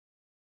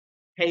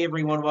Hey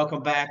everyone,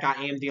 welcome back.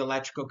 I am the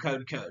Electrical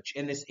Code Coach,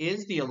 and this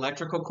is the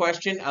electrical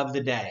question of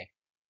the day.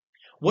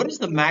 What is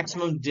the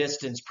maximum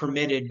distance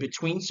permitted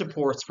between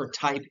supports for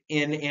type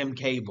NM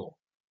cable?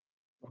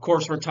 Of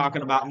course, we're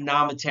talking about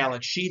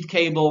non-metallic sheath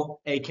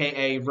cable,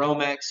 aka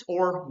Romex,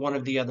 or one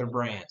of the other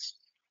brands.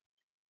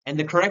 And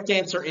the correct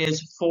answer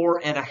is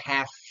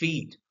 4.5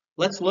 feet.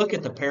 Let's look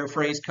at the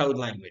paraphrase code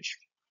language.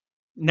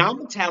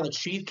 Non-metallic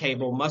sheath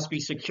cable must be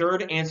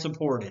secured and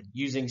supported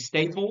using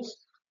staples,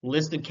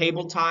 listed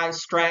cable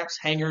ties, straps,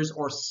 hangers,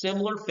 or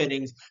similar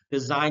fittings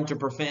designed to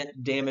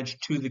prevent damage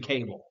to the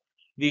cable.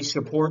 These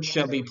supports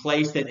shall be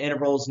placed at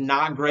intervals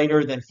not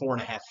greater than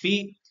 4.5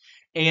 feet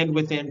and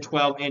within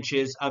 12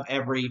 inches of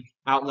every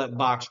outlet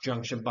box,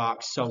 junction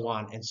box, so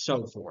on and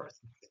so forth.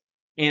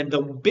 And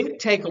the big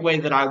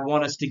takeaway that I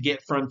want us to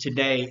get from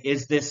today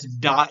is this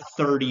dot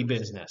 30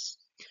 business.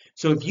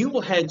 So if you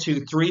will head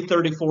to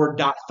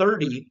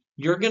 334.30,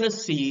 you're going to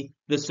see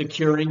the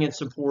securing and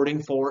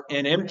supporting for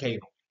NM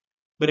cable.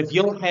 But if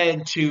you'll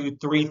head to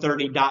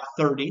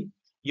 330.30,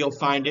 you'll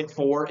find it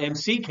for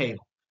MC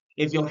cable.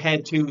 If you'll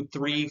head to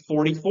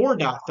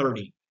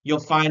 344.30,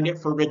 you'll find it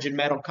for rigid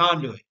metal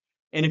conduit.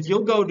 And if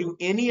you'll go to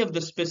any of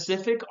the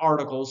specific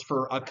articles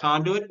for a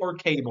conduit or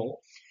cable,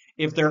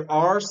 if there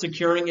are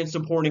securing and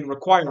supporting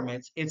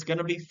requirements, it's going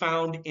to be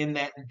found in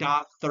that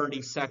dot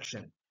 30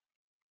 section.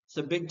 It's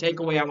a big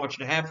takeaway I want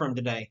you to have from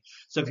today.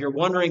 So if you're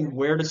wondering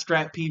where to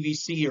strap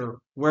PVC or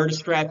where to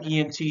strap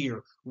EMT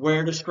or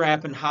where to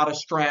strap and how to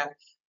strap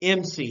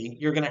MC,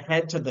 you're going to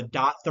head to the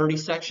dot 30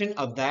 section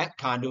of that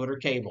conduit or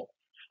cable.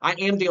 I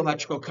am the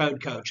Electrical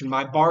Code Coach, and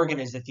my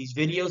bargain is that these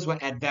videos will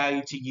add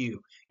value to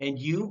you, and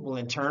you will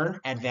in turn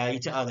add value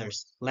to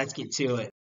others. Let's get to it.